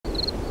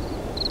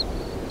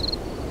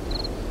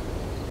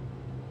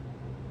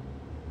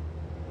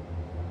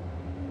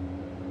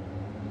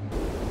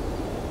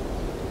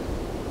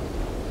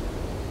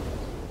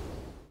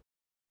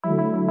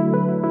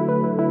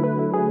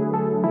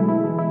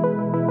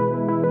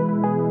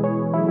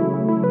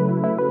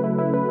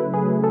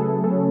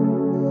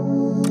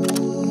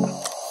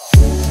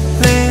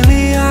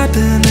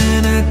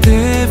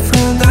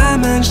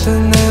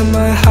passion and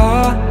my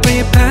heart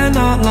repaired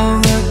not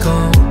long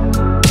ago.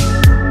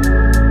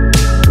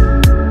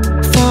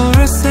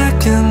 For a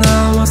second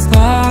I was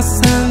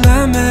lost in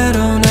the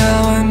middle.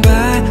 Now I'm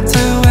back to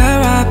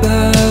where I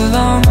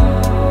belong.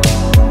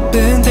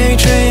 Been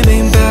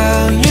daydreaming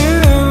about you,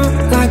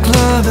 like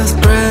love is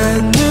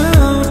brand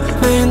new.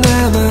 May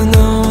never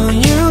know when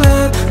you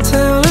left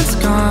till it's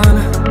gone.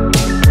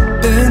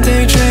 Been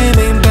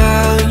daydreaming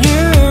about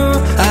you,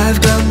 I've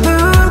got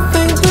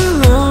nothing to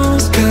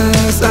lose.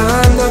 Cause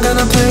I'm not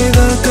gonna play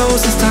the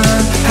ghost this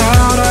time.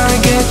 How do I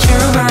get you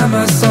by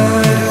my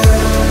side?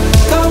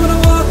 Don't wanna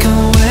walk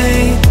away,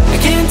 I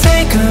can't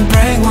take a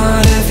break.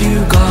 What if you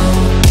go?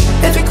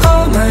 If you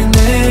call my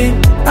name,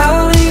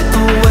 I'll lead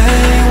the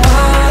way.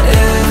 What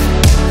if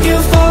you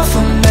fall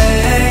for me?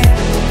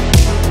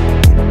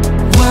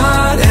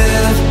 What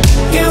if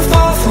you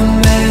fall for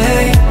me?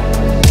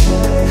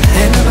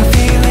 And all my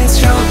feelings,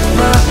 you're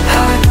my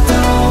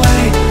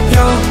hideaway.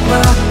 You're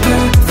my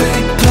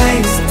perfect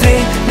place.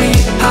 Take me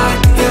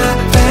higher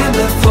than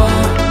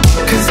before.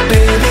 Cause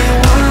baby,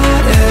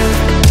 what if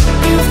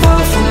you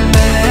fall for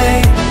me?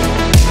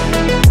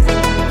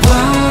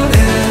 What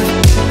if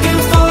you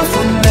fall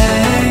for me?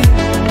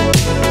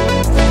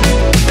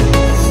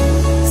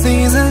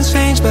 Seasons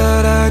change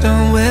but I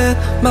don't with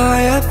my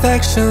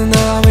affection.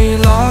 Are we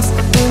lost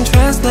in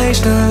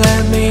translation?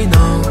 Let me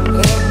know.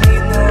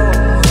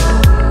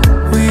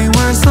 We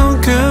were so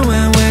good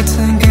when we're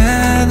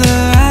together.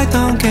 I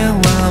don't get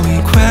why we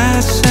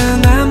question.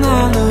 I'm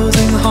not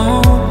losing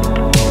hope.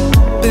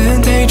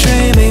 Been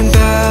daydreaming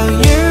about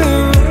you,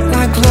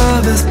 like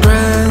love is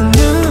brand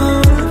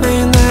new. May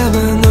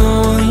never know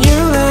when you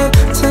left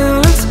till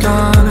it's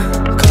gone.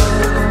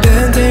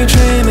 Been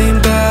daydreaming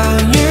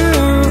about you,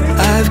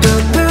 I've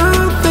got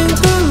nothing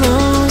to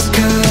lose.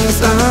 Cause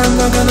I'm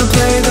not gonna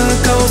play the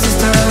ghost this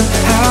time.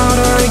 How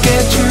do I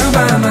get you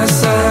by my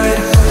side?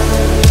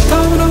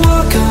 Don't wanna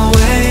walk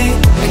away,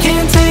 I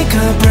can't take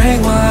a break.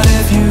 What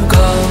if you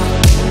go?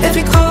 If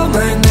you call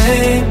my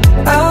name,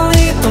 I'll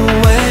lead the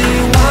way.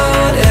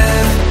 What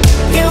if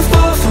you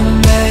fall for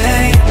me?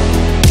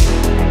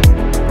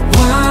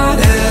 What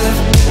if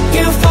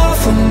you fall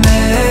for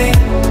me?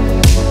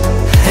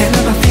 And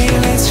all my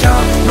feelings,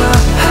 you're my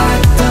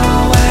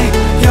hideaway.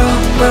 You're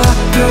my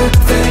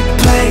perfect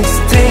place.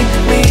 Take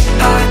me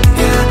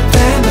higher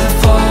than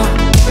before.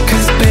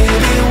 Cause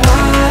baby,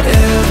 what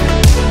if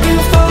you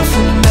fall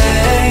for me?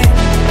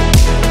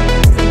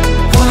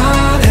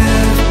 What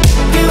if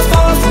you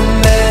fall for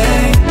me?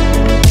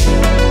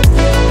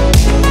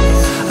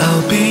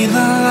 I'll be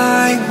the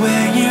light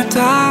when your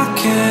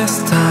darkest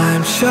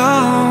time. Show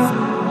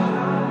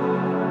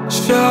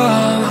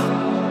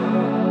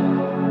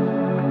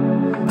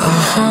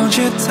I'll hold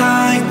you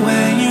tight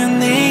when you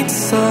need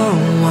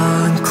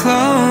someone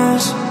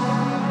close.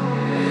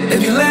 If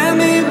you let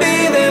me